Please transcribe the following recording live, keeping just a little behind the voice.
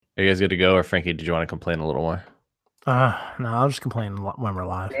Are you guys good to go, or Frankie, did you want to complain a little more? No, I'll just complain when we're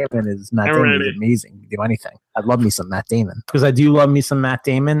live. Matt Damon is amazing. You can do anything. I love me some Matt Damon. Because I do love me some Matt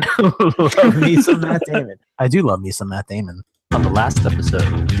Damon. Love me some Matt Damon. I do love me some Matt Damon. On the last episode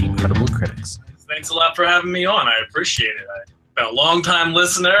of The Incredible Critics. Thanks a lot for having me on. I appreciate it. I've been a long-time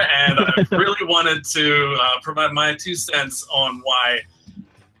listener, and I really wanted to provide my 2 cents on why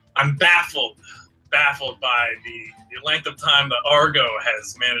I'm baffled by the length of time that Argo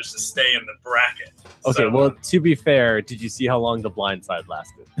has managed to stay in the bracket. Okay, well, to be fair, did you see how long The Blind Side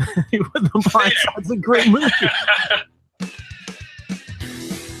lasted? The Blind Side's a great movie.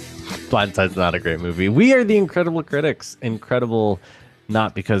 Blind Side's not a great movie. We are the Incredible Critics. Incredible,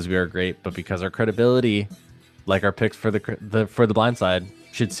 not because we are great, but because our credibility, like our picks for the Blind Side,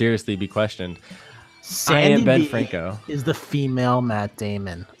 should seriously be questioned. I am Ben Franco. Is the female Matt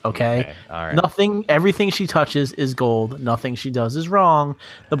Damon. Okay? All right. Everything she touches is gold. Nothing she does is wrong.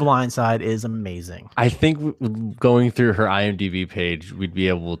 The Blind Side is amazing. I think going through her IMDb page, we'd be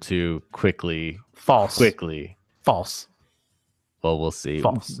able to quickly. False. Well, we'll see.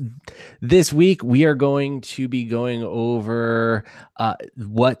 False. This week, we are going to be going over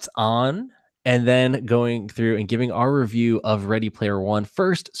what's on, and then going through and giving our review of Ready Player One.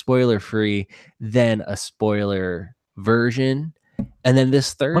 First, spoiler-free, then a spoiler version. And then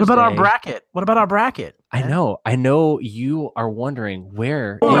this Thursday... What about our bracket? I know you are wondering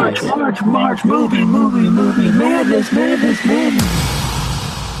where March, movie, madness.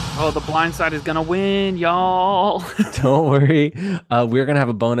 Oh, The Blind Side is going to win, y'all. Don't worry. We're going to have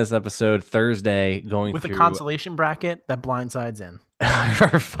a bonus episode Thursday going with through... a consolation bracket that Blind Side's in.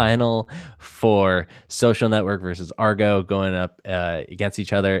 Our final 4, Social Network versus Argo going up against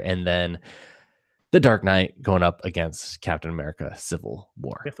each other, and then The Dark Knight going up against Captain America: Civil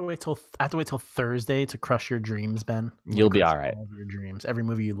War. I have to wait till Thursday to crush your dreams, Ben. You'll be all right. All your dreams. Every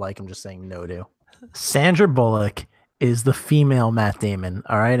movie you like, I'm just saying no to. Sandra Bullock is the female Matt Damon,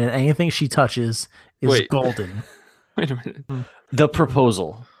 all right? And anything she touches is golden. Wait a minute. The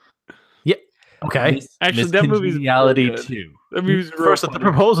Proposal. Yeah. Okay. Actually, that movie's Reality really good. 2. That movie's First, The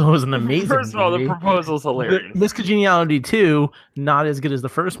Proposal was an amazing First of all, movie. The Proposal's hilarious. Miss Congeniality 2, not as good as the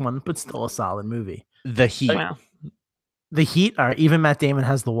first one, but still a solid movie. The Heat. Wow. The Heat, all right, even Matt Damon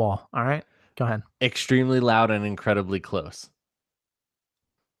has The Wall, all right? Go ahead. Extremely Loud and Incredibly Close.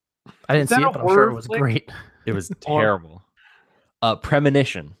 I didn't see it, but I'm sure it was great. It was terrible.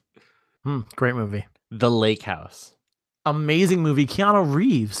 Premonition. Great movie. The Lake House. Amazing movie. Keanu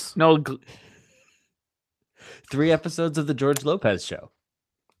Reeves. No, 3 episodes of The George Lopez Show.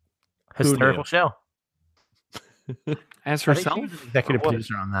 Hysterical show. as I think herself. she was the executive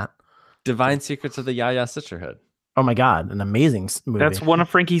producer on that. Divine Secrets of the Yaya Sisterhood. Oh my God, an amazing movie. That's one of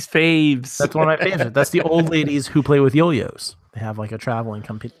Frankie's faves. That's one of my favorites. That's the old ladies who play with yo-yos. They have like a traveling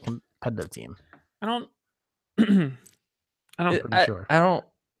competitive team. I don't. I'm pretty sure. I don't.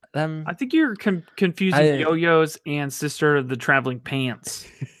 I think you're confusing yo-yos and Sister of the Traveling Pants,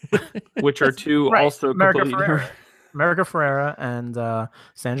 which are two Right. also completely different. America Ferrera and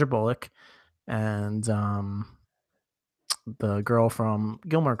Sandra Bullock and the girl from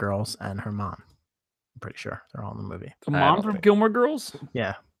Gilmore Girls and her mom. I'm pretty sure they're all in the movie. The mom from Gilmore Girls?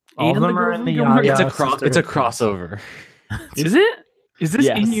 Yeah. And All of them the are girl in from the Gilmore Yaya It's a crossover. Is it? Is this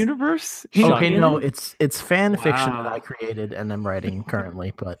Yes. in universe? Okay, Canon? no, it's fan fiction that Wow. I created and I'm writing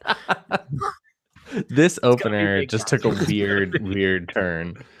currently, but This gonna be opener big just time. took a weird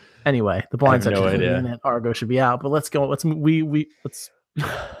turn. anyway, the blind I have section no should idea. be in it. Argo should be out, but let's go. Let's go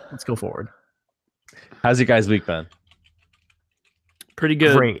forward. How's your guys' week been? Pretty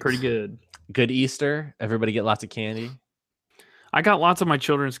good. Great. Pretty good. Good Easter. Everybody get lots of candy. I got lots of my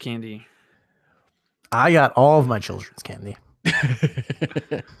children's candy. I got all of my children's candy.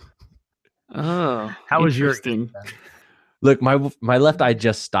 Oh, How was your interesting? Look, my left eye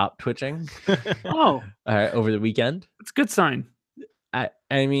just stopped twitching Oh, over the weekend. it's a good sign. I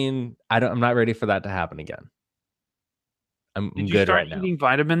mean, I'm not ready for that to happen again. I'm Did you good start right now. eating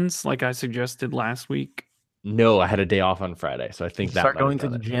vitamins like I suggested last week? No, I had a day off on Friday, so I think that Start might have going to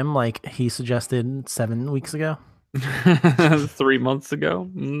done the it. gym like he suggested 7 weeks ago. 3 months ago.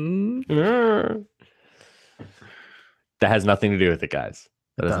 Mm. That has nothing to do with it, guys.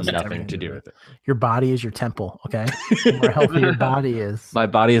 That It has does. nothing to do with it. Your body is your temple, okay? The more healthy your body is. My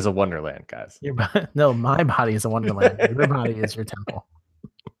body is a wonderland, guys. No, my body is a wonderland. Your body is your temple.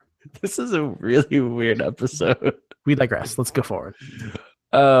 This is a really weird episode. We digress. Let's go forward.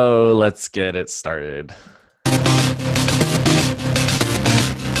 Oh, let's get it started.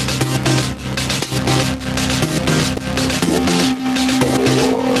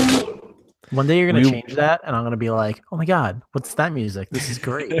 One day you're gonna We- change that, and I'm gonna be like, "Oh my god, what's that music? This is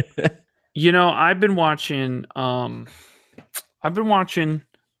great." You know, I've been watching The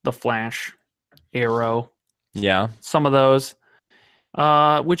Flash, Arrow, Yeah. some of those,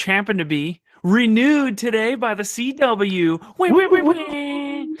 which happen to be renewed today by the CW. Wait.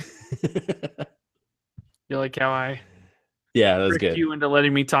 You like how I Yeah, that was tricked good. you into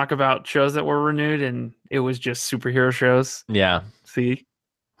letting me talk about shows that were renewed, and it was just superhero shows? Yeah. See,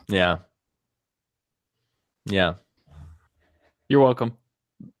 Yeah. Yeah. you're welcome.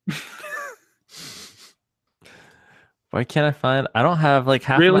 Why can't I find? I don't have like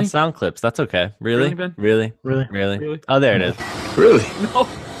half of Really? my sound clips. That's okay. Really, Really? Ben? Really? Really? Really? Really? Oh, there it is. Really? No.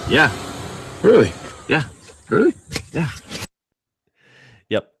 Yeah. Really? Yeah. Really? Yeah.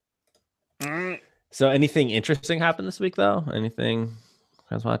 Yep. Mm, So, anything interesting happened this week, though? Anything? You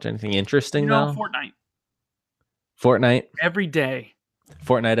guys watch anything interesting You know, though? Fortnite Fortnite. every day.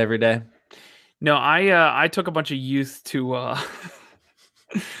 Fortnite every day. No, I took a bunch of youth to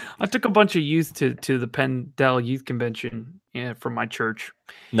I took a bunch of youth to the Pendel Youth Convention from my church,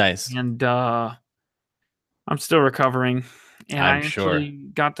 Nice. and I'm still recovering. And I'm I sure. actually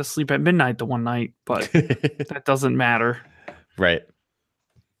got to sleep at midnight the one night, but that doesn't matter. Right.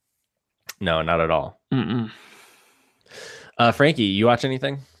 No, not at all. Mm-mm. Frankie, you watch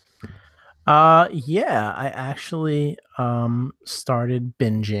anything? Yeah, I actually started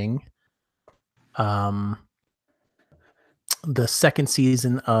binging the second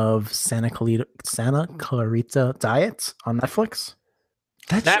season of Santa Clarita Diet on Netflix.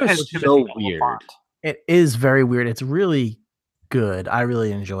 That That show's has so Timothy weird. Olyphant. It is very weird. It's really good. I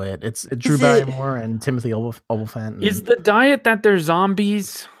really enjoy it. It's Drew Is it- Barrymore and Timothy Olyphant. Is and- the diet that they're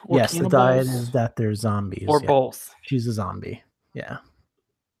zombies? Or yes, the diet cannibals, is that they're zombies. or yeah. both. She's a zombie. Yeah.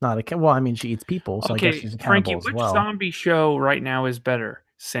 Not a well, I mean she eats people, so I Okay, guess she's a Frankie, cannibal as which well. zombie show right now is better,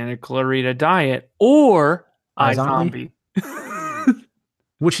 Santa Clarita Diet or iZombie? iZombie?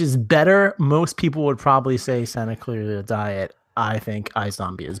 Which is better? Most people would probably say Santa Clarita Diet. I think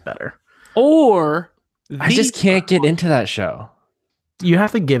iZombie is better. Or I just can't get into that show. You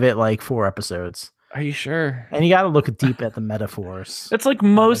have to give it like 4 episodes. Are you sure? And you got to look deep at the metaphors. It's like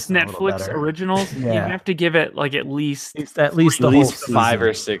most makes it a little Netflix better. originals. You Yeah. have to give it like at least At least the At whole least 5 season.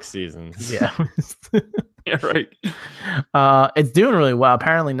 or 6 seasons. Yeah. yeah, right. It's doing really well.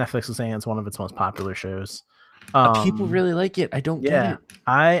 Apparently Netflix is saying it's one of its most popular shows. People really like it. I don't get yeah.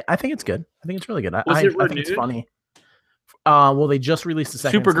 it. I think it's good. I think it's really good. Was I it think it's renewed? funny. Well, they just released the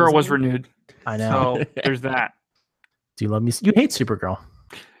second Supergirl was season. renewed. I know. So there's that. Do you love me? You hate Supergirl.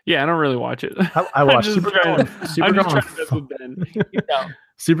 Yeah, I don't really watch it. I watch just Supergirl. trying- And, I'm just Supergirl, trying to and, mess with Ben.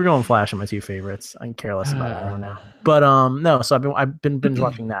 Supergirl and Flash are my 2 favorites. I can care less about Arrow now. But no, so I've been binge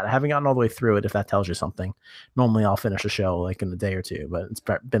watching that. I haven't gotten all the way through it. If that tells you something, normally I'll finish a show like in a day or 2, but it's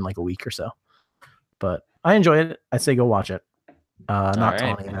been like a week or so. But I enjoy it. I say go watch it. Not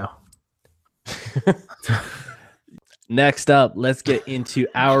right. Tony, no. Next up, let's get into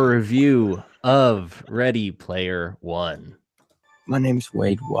our review of Ready Player One. My name's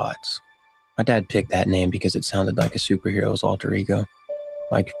Wade Watts. My dad picked that name because it sounded like a superhero's alter ego,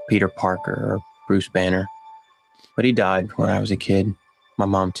 like Peter Parker or Bruce Banner. But he died when I was a kid, my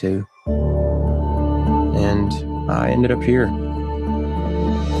mom too. And I ended up here,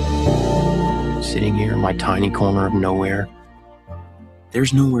 sitting here in my tiny corner of nowhere.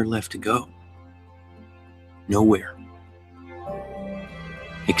 There's nowhere left to go. Nowhere.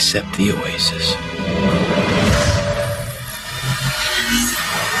 Except the Oasis.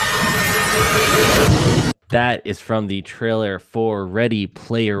 That is from the trailer for Ready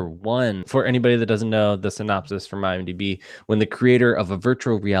Player One. For anybody that doesn't know the synopsis from IMDb, when the creator of a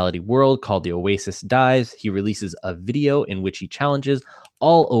virtual reality world called the Oasis dies, he releases a video in which he challenges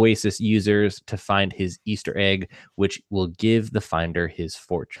all Oasis users to find his Easter egg, which will give the finder his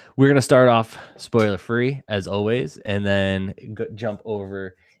fortune. We're going to start off spoiler free, as always, and then jump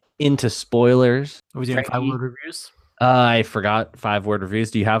over into spoilers. Are we doing Frankie? 5-word reviews? I forgot 5-word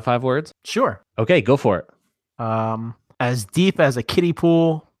reviews. Do you have 5 words? Sure. Okay, go for it. As deep as a kiddie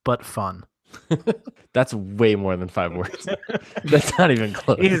pool, but fun. That's way more than 5 words. That's not even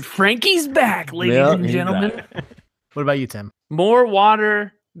close. And Frankie's back, ladies Yeah, and he's gentlemen. back. What about you, Tim? More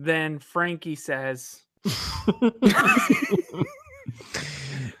water than Frankie says.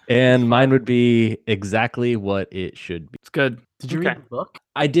 And mine would be exactly what it should be. It's good. Did you Okay. read the book?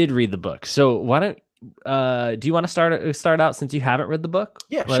 I did read the book. So why don't do you want to start out since you haven't read the book?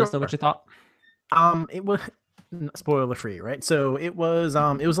 Yeah, Let us know sure. what you thought. It was spoiler free, right? So it was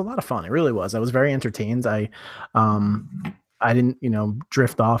a lot of fun. It really was. I was very entertained. I didn't,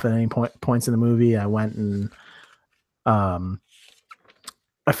 drift off at any points in the movie. I went and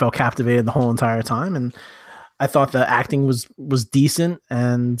I felt captivated the whole entire time, and I thought the acting was decent,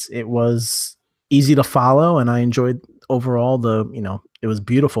 and it was easy to follow, and I enjoyed overall it was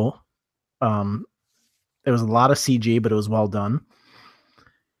beautiful. There was a lot of CG, but it was well done,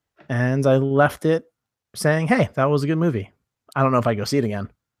 and I left it saying, "Hey, that was a good movie." I don't know if I go see it again,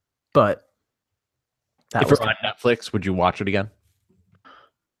 but that If was it's on Netflix, would you watch it again?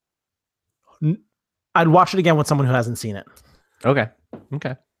 I'd watch it again with someone who hasn't seen it. Okay.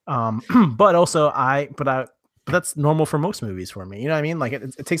 But also but that's normal for most movies for me. You know what I mean? Like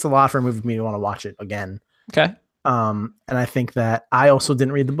it takes a lot for a movie for me to want to watch it again. Okay. And I think that I also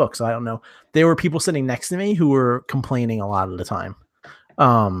didn't read the book, so I don't know. There were people sitting next to me who were complaining a lot of the time.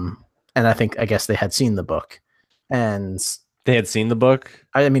 And I guess they had seen the book, and They had seen the book.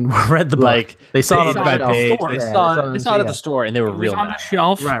 I mean, read the book. Like they saw it on by the shelf. page. store. They Yeah, saw it at the store, and they were It was real on the mad.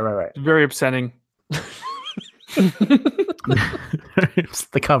 shelf. Right. Very upsetting. It's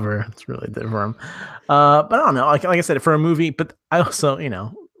the cover. It's really different. But I don't know. Like I said, for a movie, but I also,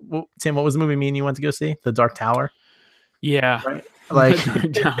 Tim, what was the movie me and you went to go see? The Dark Tower. Yeah. Right. Like,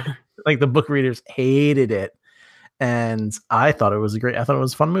 like the book readers hated it, and I thought it was a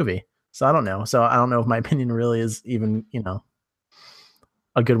fun movie. So I don't know. So I don't know if my opinion really is even,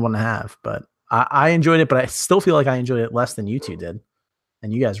 a good one to have. But I enjoyed it, but I still feel like I enjoyed it less than you two did,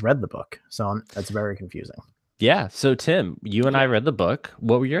 and you guys read the book, so that's very confusing. Yeah. So Tim, you and I read the book.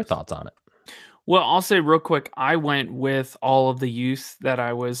 What were your thoughts on it? Well, I'll say real quick, I went with all of the youth that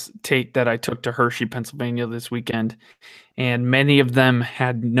I took to Hershey, Pennsylvania this weekend, and many of them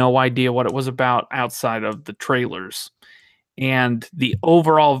had no idea what it was about outside of the trailers. And the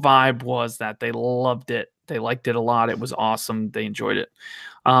overall vibe was that they loved it. They liked it a lot. It was awesome. They enjoyed it.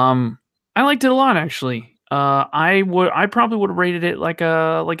 I liked it a lot, actually. I probably would have rated it like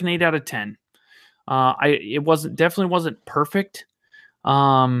an 8 out of 10. It definitely wasn't perfect.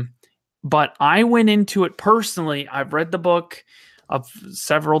 But I went into it personally. I've read the book of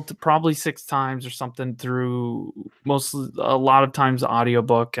probably 6 times or something, through a lot of times the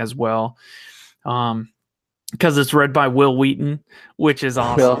audiobook as well. Because it's read by Will Wheaton, which is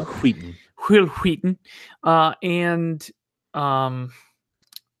awesome. Will Wheaton.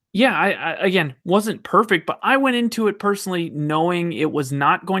 Yeah, I again wasn't perfect, but I went into it personally knowing it was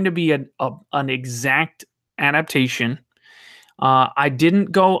not going to be an exact adaptation. I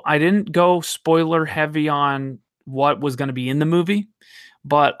didn't go spoiler heavy on what was going to be in the movie,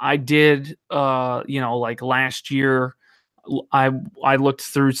 but I did. Like last year, I looked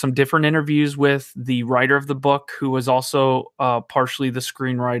through some different interviews with the writer of the book, who was also partially the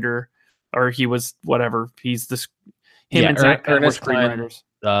screenwriter, or he was whatever. He's and Zach Penn were screenwriters.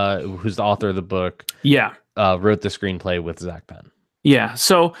 Who's the author of the book? Yeah, wrote the screenplay with Zach Penn. Yeah,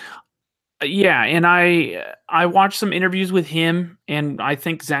 so. Yeah, and I watched some interviews with him, and I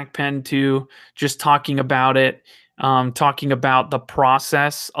think Zach Penn too, just talking about it, talking about the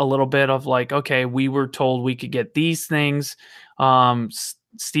process a little bit of like, okay, we were told we could get these things.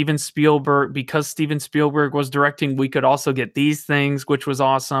 Steven Spielberg, because Steven Spielberg was directing, we could also get these things, which was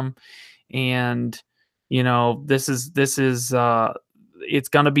awesome. And this is it's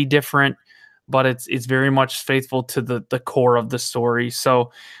gonna be different, but it's very much faithful to the core of the story.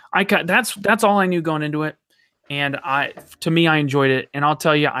 So that's all I knew going into it, and I enjoyed it. And I'll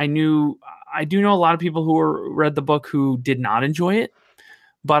tell you, I do know a lot of people who read the book who did not enjoy it,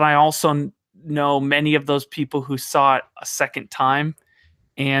 but I also know many of those people who saw it a second time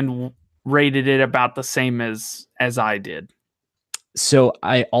and rated it about the same as I did. So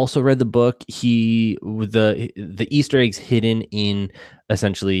I also read the book. The Easter eggs hidden in,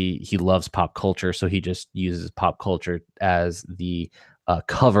 essentially, he loves pop culture, so he just uses pop culture as the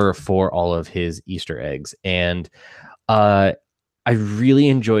cover for all of his Easter eggs. And I really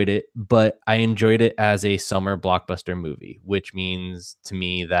enjoyed it, but I enjoyed it as a summer blockbuster movie, which means to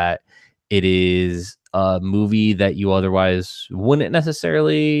me that it is a movie that you otherwise wouldn't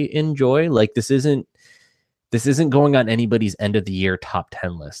necessarily enjoy. Like this isn't going on anybody's end of the year top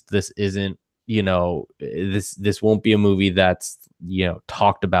 10 list. This isn't, this won't be a movie that's,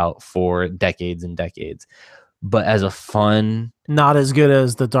 talked about for decades and decades. But as a fun, not as good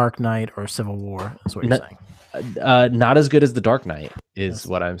as The Dark Knight or Civil War, is what you're saying. Not as good as The Dark Knight is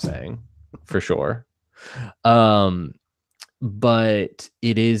what I'm saying, for sure. But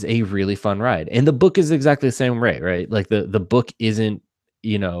it is a really fun ride, and the book is exactly the same way, right? Like the book isn't,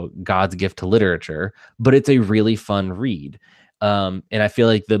 God's gift to literature, but it's a really fun read. And I feel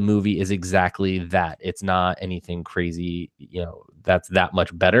like the movie is exactly that. It's not anything crazy, that's that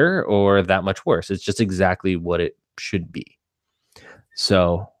much better or that much worse. It's just exactly what it should be.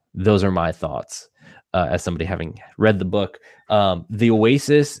 So those are my thoughts. as somebody having read the book. The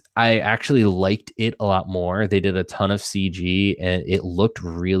Oasis, I actually liked it a lot more. They did a ton of CG and it looked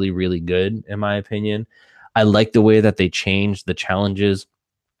really, really good in my opinion. I like the way that they changed the challenges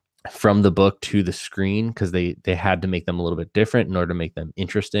from the book to the screen, because they had to make them a little bit different in order to make them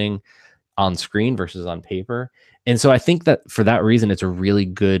interesting on screen versus on paper. And so I think that for that reason, it's a really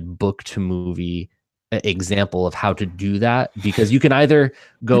good book to movie example of how to do that, because you can either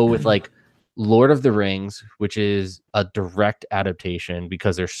go with like Lord of the Rings, which is a direct adaptation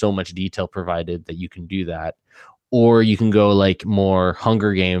because there's so much detail provided that you can do that, or you can go like more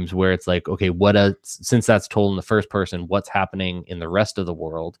Hunger Games, where it's like, okay, since that's told in the first person, what's happening in the rest of the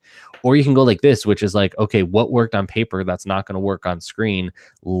world? Or you can go like this, which is like, okay, what worked on paper that's not going to work on screen,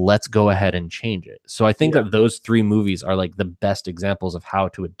 let's go ahead and change it. So I think that those three movies are like the best examples of how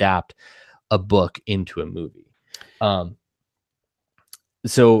to adapt a book into a movie.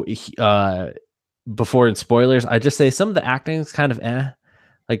 So before in spoilers, I just say some of the acting is kind of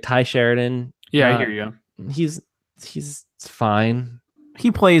like Ty Sheridan. Yeah, I hear you. He's fine.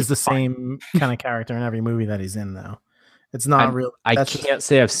 He plays the same kind of character in every movie that he's in, though. It's not real. I can't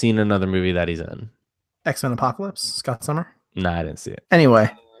say I've seen another movie that he's in. X-Men Apocalypse, Scott Summer. No, I didn't see it. Anyway,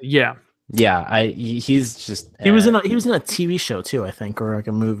 yeah. He's just he was in a TV show too, I think, or like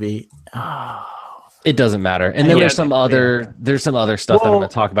a movie. It doesn't matter. And then there's some other stuff that I'm going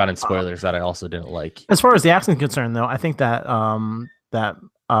to talk about in spoilers that I also didn't like. As far as the acting is concerned, though, I think that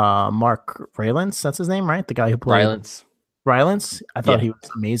Mark Rylance, that's his name, right? The guy who played Rylance. I thought he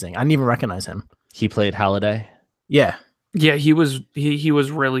was amazing. I didn't even recognize him. He played Halliday. Yeah, he was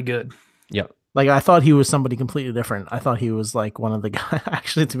really good. Yep. Like, I thought he was somebody completely different. I thought he was like one of the guys.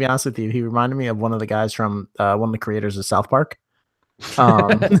 Actually, to be honest with you, he reminded me of one of the guys from one of the creators of South Park.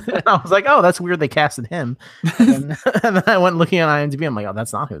 I was like, oh, that's weird they casted him. And then I went looking on IMDb. I'm like, oh,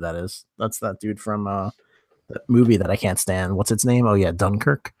 that's not who that is. That's that dude from that movie that I can't stand. What's its name? Oh yeah,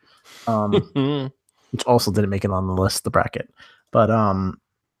 Dunkirk. Which also didn't make it on the list, the bracket. But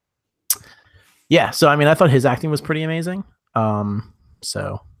yeah. So I mean, I thought his acting was pretty amazing.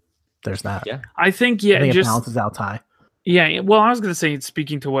 So there's that. Yeah, I think it just balances out Ty. Yeah. Well, I was gonna say,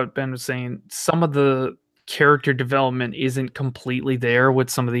 speaking to what Ben was saying, some of the character development isn't completely there with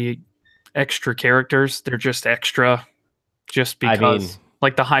some of the extra characters. They're just extra just because,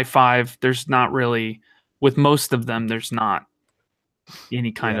 like the high five, there's not really, with most of them, there's not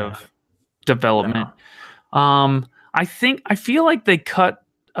any kind of development. No. I feel like they cut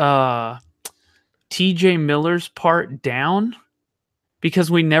TJ Miller's part down because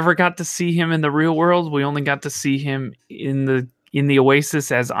we never got to see him in the real world. We only got to see him in the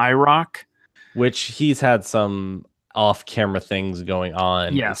Oasis as IROC. Which he's had some off-camera things going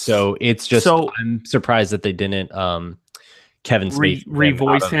on. Yeah. So it's just, I'm surprised that they didn't Kevin Spacey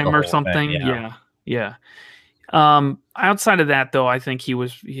revoice him or something. Yeah. Outside of that, though, I think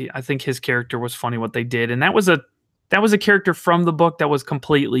I think his character was funny what they did, and that was a character from the book that was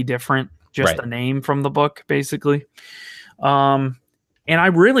completely different, just a name from the book, basically. And I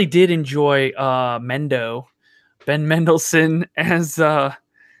really did enjoy Ben Mendelsohn as I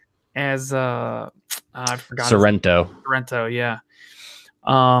forgot Sorrento, yeah.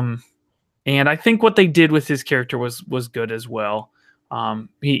 And I think what they did with his character was good as well.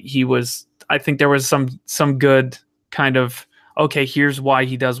 He was, I think there was some good kind of, okay, here's why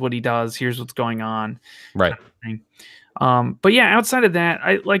he does what he does, here's what's going on, right? Kind of thing. But yeah, outside of that,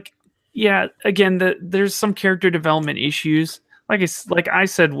 again, there's some character development issues. Like I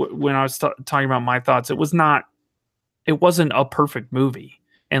said when I was talking about my thoughts, it wasn't a perfect movie.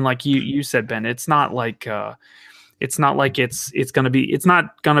 And like you said, Ben, it's not it's not gonna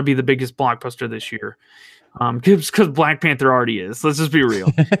be the biggest blockbuster this year, because Black Panther already is. Let's just be real.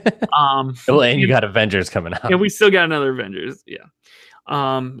 Well, and you got Avengers coming out. Yeah, we still got another Avengers. Yeah.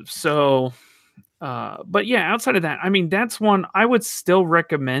 But yeah, outside of that, I mean, that's one I would still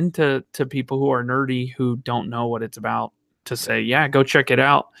recommend to people who are nerdy who don't know what it's about, to say, yeah, go check it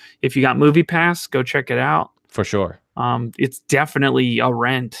out. If you got Movie Pass, go check it out for sure. It's definitely a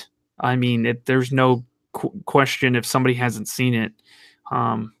rent. I mean, there's no question if somebody hasn't seen it.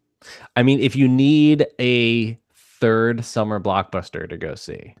 I mean, if you need a third summer blockbuster to go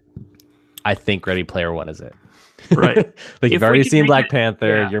see, I think Ready Player One is it. Right. Like, you've already seen Black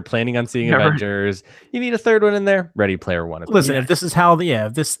Panther. You're planning on seeing Avengers. You need a third one in there. Ready Player One. Listen, if this is how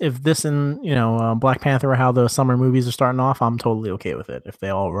if this and Black Panther are how the summer movies are starting off, I'm totally okay with it. If they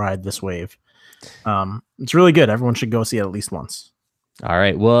all ride this wave, it's really good. Everyone should go see it at least once. All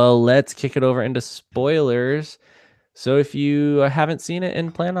right. Well, let's kick it over into spoilers. So if you haven't seen it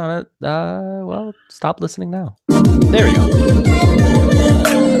and plan on it, well, stop listening now. There we go.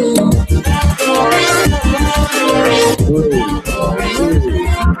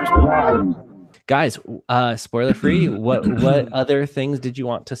 Guys, spoiler free. What other things did you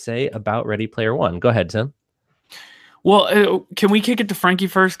want to say about Ready Player One? Go ahead, Tim. Well, can we kick it to Frankie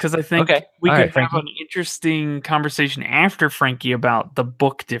first? Because I think Okay. we All could right, have Frankie. an interesting conversation after Frankie about the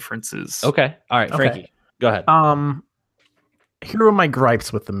book differences. Okay. All right, Okay. Frankie. Go ahead. Here are my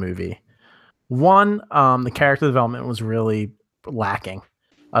gripes with the movie. One, the character development was really lacking,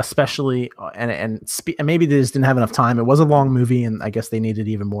 especially and maybe they just didn't have enough time. It was a long movie, and I guess they needed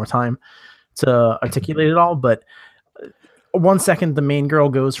even more time to articulate it all. But 1 second, the main girl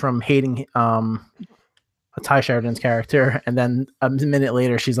goes from hating Ty Sheridan's character, and then a minute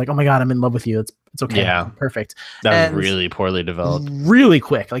later, she's like, "Oh my god, I'm in love with you. It's okay. Yeah. Perfect." That was really poorly developed. Really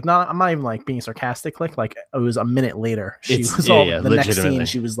quick. Like, I'm not even like being sarcastic. Like it was a minute later. She It's- was yeah, all yeah, the next legitimately. scene.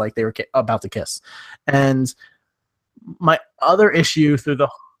 She was like they were about to kiss. And my other issue through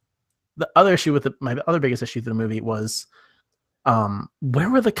my other biggest issue through the movie was where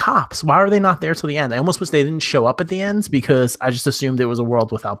were the cops? Why are they not there till the end? I almost wish they didn't show up at the end because I just assumed it was a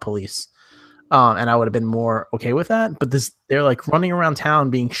world without police. And I would have been more okay with that. But they're like running around town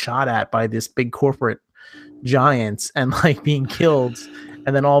being shot at by this big corporate giants and like being killed.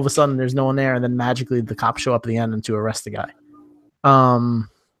 And then all of a sudden there's no one there. And then magically the cops show up at the end and to arrest the guy.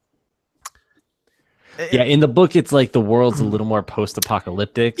 Yeah, in the book, it's like the world's a little more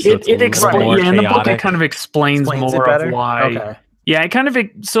post-apocalyptic. So it's It a explains. little more Yeah, in the book, it chaotic. kind of explains it more better? of why. Okay. Yeah, it kind of.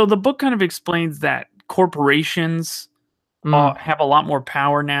 So the book kind of explains that corporations have a lot more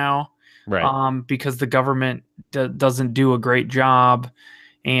power now. Right. Because the government doesn't do a great job,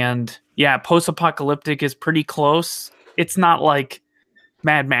 and yeah, post-apocalyptic is pretty close. It's not like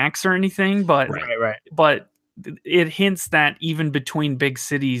Mad Max or anything, but Right. but it hints that even between big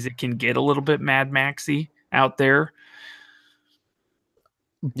cities, it can get a little bit Mad Maxy out there.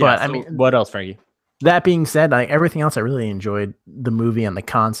 But I I mean, what else, Frankie? that being said, like everything else, I really enjoyed the movie and the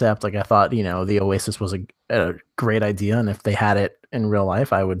concept. Like I thought, the Oasis was a great idea, and if they had it in real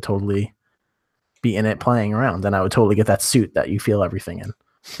life, I would totally be in it playing around, and I would totally get that suit that you feel everything in.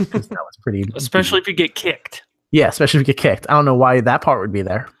 'Cause that was pretty, Especially if you get kicked. yeah, especially if you get kicked. I don't know why that part would be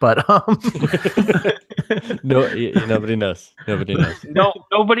there, but No, nobody knows. Nobody knows. No,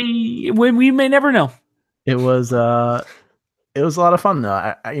 nobody. We may never know. it was a lot of fun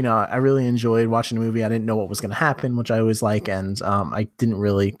though. I really enjoyed watching the movie. I didn't know what was going to happen, which I always like, and I couldn't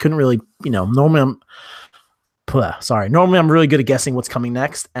really, normally I'm really good at guessing what's coming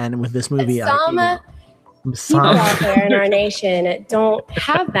next, and with this movie, Some people out there in our nation don't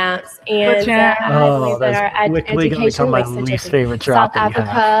have maps, and I believe that our quickly going to education, become my like such least as favorite South drop that you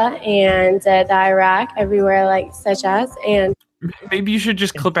have. Africa and the Iraq, everywhere like such as, and Maybe you should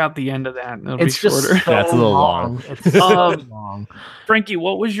just clip out the end of that. It'll be It's just shorter. so That's a little long. It's so long. Frankie,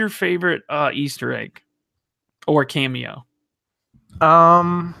 what was your favorite Easter egg or cameo?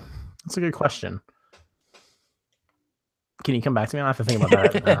 That's a good question. Can you come back to me? I have to think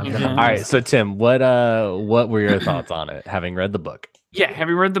about that. All right, so Tim, what were your thoughts on it, having read the book? Yeah,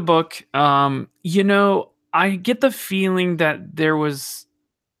 having read the book, I get the feeling that there was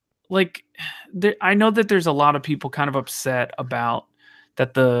I know that there's a lot of people kind of upset about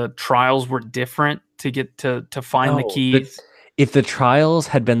that the trials were different to get to find the No, keys. If the trials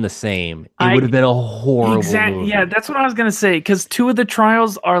had been the same, it would have been a horrible movie. Yeah, that's what I was gonna say. Because 2 of the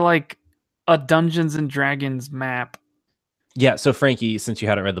trials are like a Dungeons and Dragons map. Yeah, so Frankie, since you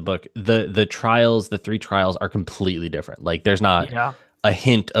hadn't read the book, the trials, the 3 trials are completely different. Like there's not a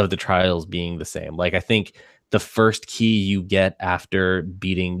hint of the trials being the same. Like I think the first key you get after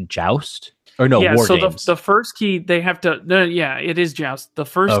beating Joust, or no, War so Games. the first key they have to it is Joust. The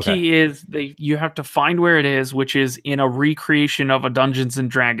first key is you have to find where it is, which is in a recreation of a Dungeons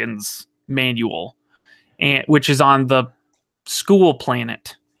and Dragons manual, and which is on the school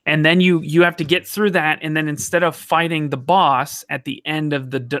planet. And then you have to get through that, and then instead of fighting the boss at the end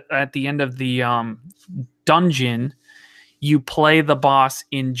of the dungeon, you play the boss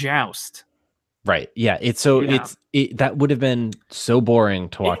in Joust. Right. Yeah. That would have been so boring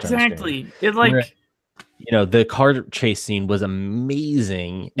to watch. Exactly. The car chase scene was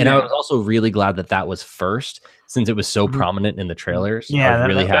amazing, and I was also really glad that was first, since it was so prominent in the trailers. Yeah, I was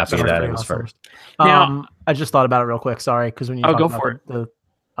really happy that's that it was awesome. first. Now, I just thought about it real quick. Sorry, because when you go talked for about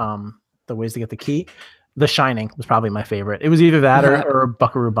the ways to get the key, The Shining was probably my favorite. It was either that or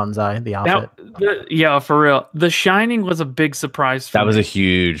Buckaroo Banzai, the outfit. For real. The Shining was a big surprise. That was a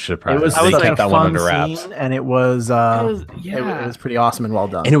huge surprise. It was they such kept a that one fun under wraps, scene, and it was it was pretty awesome and well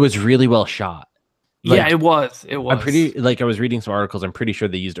done. and it was really well shot. It was. I was reading some articles. I'm pretty sure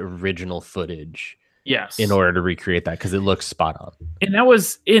they used original footage Yes. in order to recreate that because it looks spot on. And that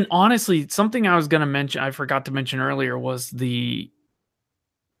was honestly something I was going to mention. I forgot to mention earlier was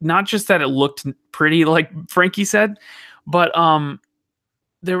not just that it looked pretty, like Frankie said, but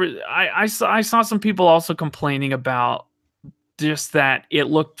there was I saw some people also complaining about just that it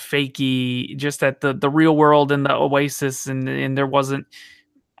looked fakey, just that the real world and the Oasis and there wasn't.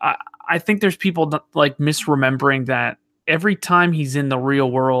 I think there's people that, like, misremembering that every time he's in the real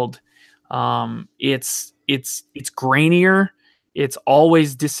world, it's grainier, it's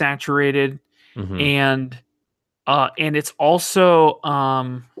always desaturated, and it's also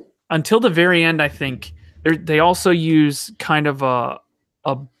until the very end. I think they also use kind of a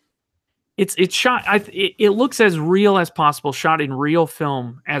it's shot. It looks as real as possible, shot in real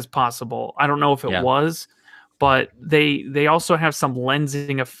film as possible. I don't know if it was, but they also have some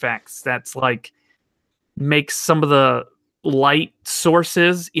lensing effects that's like makes some of the light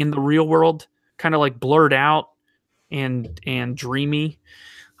sources in the real world kind of like blurred out and dreamy.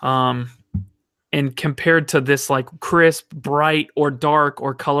 And compared to this like crisp, bright, or dark,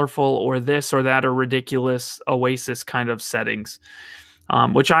 or colorful, or this or that, or ridiculous Oasis kind of settings,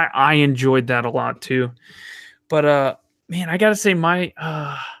 which I enjoyed that a lot too. But man, I gotta say my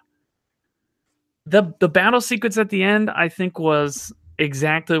the battle sequence at the end I think was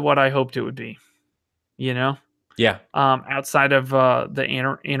exactly what I hoped it would be. You know? Yeah. Outside of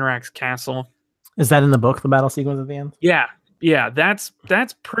the Annorax castle. Is that in the book, the battle sequence at the end? Yeah, that's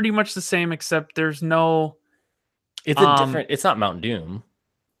pretty much the same, except there's no. It's a different. It's not Mount Doom.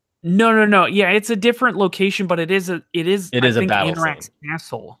 No. Yeah, it's a different location, but it is a battle Annorax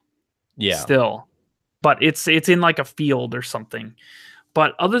castle. Yeah, still, but it's in like a field or something.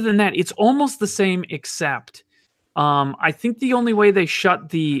 But other than that, it's almost the same, except I think the only way they shut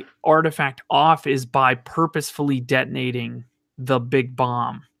the artifact off is by purposefully detonating the big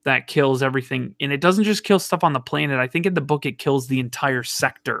bomb that kills everything. And it doesn't just kill stuff on the planet. I think in the book it kills the entire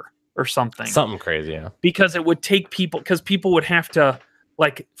sector or something. Something crazy, yeah. Because it would take people, because people would have to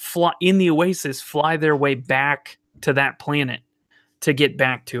like fly in the Oasis, fly their way back to that planet to get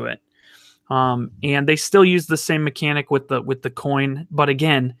back to it. And they still use the same mechanic with the coin, but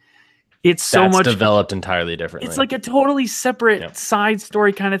again, it's so much developed entirely differently. It's like a totally separate side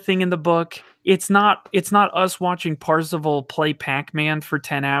story kind of thing in the book. It's not us watching Parzival play Pac-Man for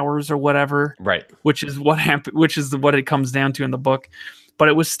 10 hours or whatever. Right. Which is what happened, which is what it comes down to in the book. But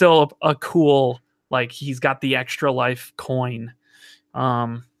it was still a cool, like, he's got the extra life coin,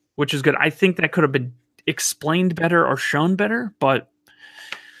 which is good. I think that could have been explained better or shown better, but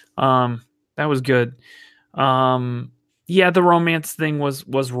that was good. Yeah, the romance thing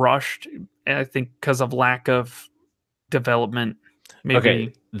was rushed, I think, because of lack of development. Maybe.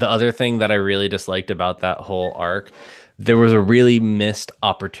 Okay. The other thing that I really disliked about that whole arc, there was a really missed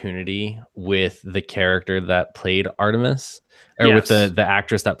opportunity with the character that played Artemis, or with the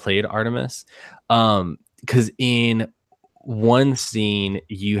actress that played Artemis. Because in one scene,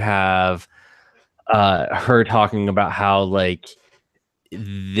 you have her talking about how, like,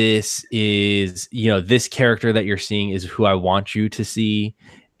 this is, this character that you're seeing is who I want you to see,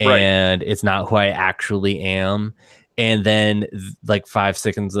 and it's not who I actually am. And then like 5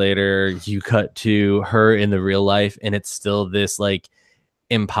 seconds later, you cut to her in the real life, and it's still this like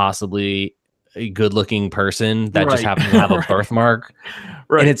impossibly good looking person that just happens to have a birthmark.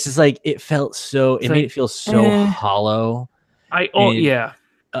 And it's just like, it felt so, it made it feel so hollow.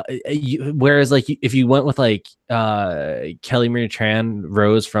 Whereas like if you went with like Kelly Marie Tran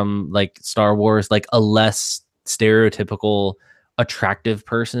Rose from like Star Wars, like a less stereotypical attractive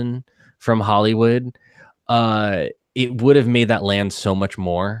person from Hollywood, it would have made that land so much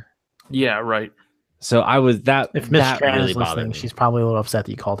more. Yeah, right. So I was that. If Miss Tran really is listening, she's probably a little upset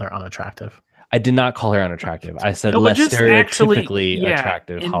that you called her unattractive. I did not call her unattractive. I said less stereotypically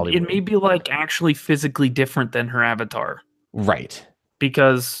attractive Hollywood. It may be like actually physically different than her avatar. Right.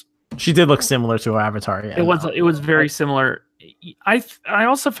 Because she did look similar to her avatar. Yeah, it was very similar. I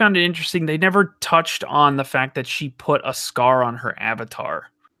also found it interesting. They never touched on the fact that she put a scar on her avatar.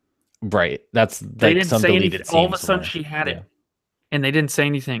 Right. That's like they didn't say anything. All of a sudden she had it, and they didn't say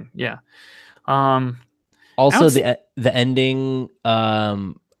anything. Yeah. Also, the ending,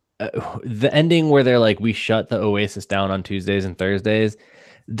 the ending where they're like, we shut the Oasis down on Tuesdays and Thursdays.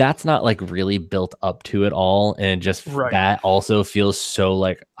 That's not like really built up to it all, and just that also feels so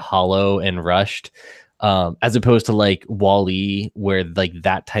like hollow and rushed, as opposed to like Wall-E, where like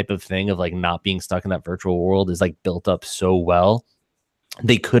that type of thing of like not being stuck in that virtual world is like built up so well.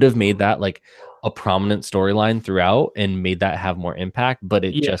 They could have made that like a prominent storyline throughout and made that have more impact, but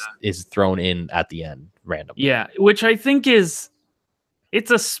it just is thrown in at the end randomly. Yeah, which I think is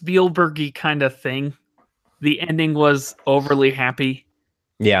it's a Spielberg-y kind of thing. The ending was overly happy.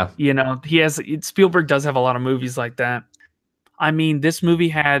 Yeah. You know, Spielberg does have a lot of movies like that. I mean, this movie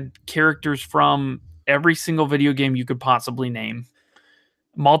had characters from every single video game you could possibly name.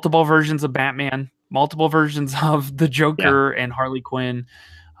 Multiple versions of Batman, multiple versions of the Joker and Harley Quinn.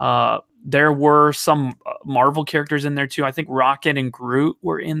 There were some Marvel characters in there too. I think Rocket and Groot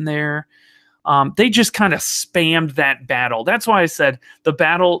were in there. They just kind of spammed that battle. That's why I said the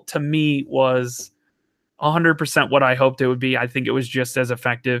battle to me was 100% what I hoped it would be. I think it was just as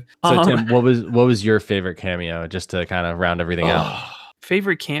effective. So Tim, what was your favorite cameo, just to kind of round everything out?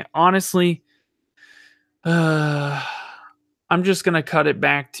 Favorite honestly, I'm just gonna cut it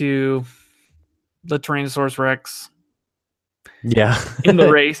back to the Tyrannosaurus Rex. Yeah, in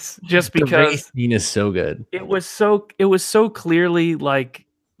the race, just because the race scene is so good. It was so clearly like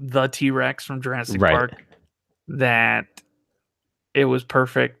the T-Rex from Jurassic Park that it was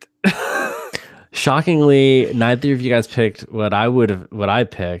perfect. Shockingly, neither of you guys picked what I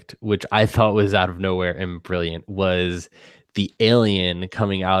picked, which I thought was out of nowhere and brilliant, was the alien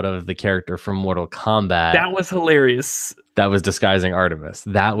coming out of the character from Mortal Kombat. That was hilarious. That was disguising Artemis.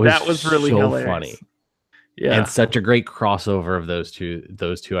 That was really so hilarious. Funny. Yeah. And such a great crossover of those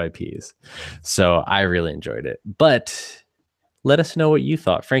two IPs. So I really enjoyed it. But let us know what you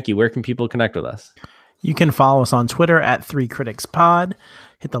thought. Frankie, where can people connect with us? You can follow us on Twitter at 3criticspod.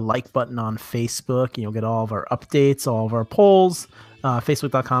 Hit the like button on Facebook, and you'll get all of our updates, all of our polls.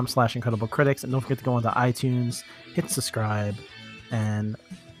 Facebook.com/IncredibleCritics. And don't forget to go onto iTunes, hit subscribe, and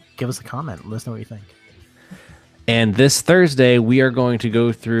give us a comment. Let us know what you think. And this Thursday, we are going to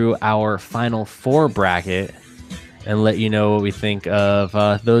go through our Final Four bracket and let you know what we think of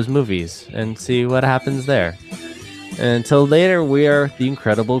those movies and see what happens there. And until later, we are the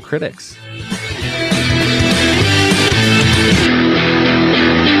Incredible Critics.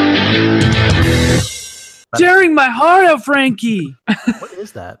 Tearing my heart out, Frankie. What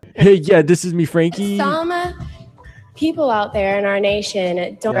is that? Hey, yeah, this is me, Frankie. Some people out there in our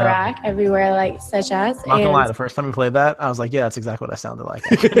nation don't Iraq everywhere, like such as. I'm not gonna lie, the first time we played that, I was like, yeah, that's exactly what I sounded like.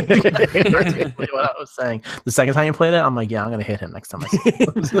 What I was saying. The second time you played it, I'm like, yeah, I'm gonna hit him next time I see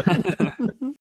him.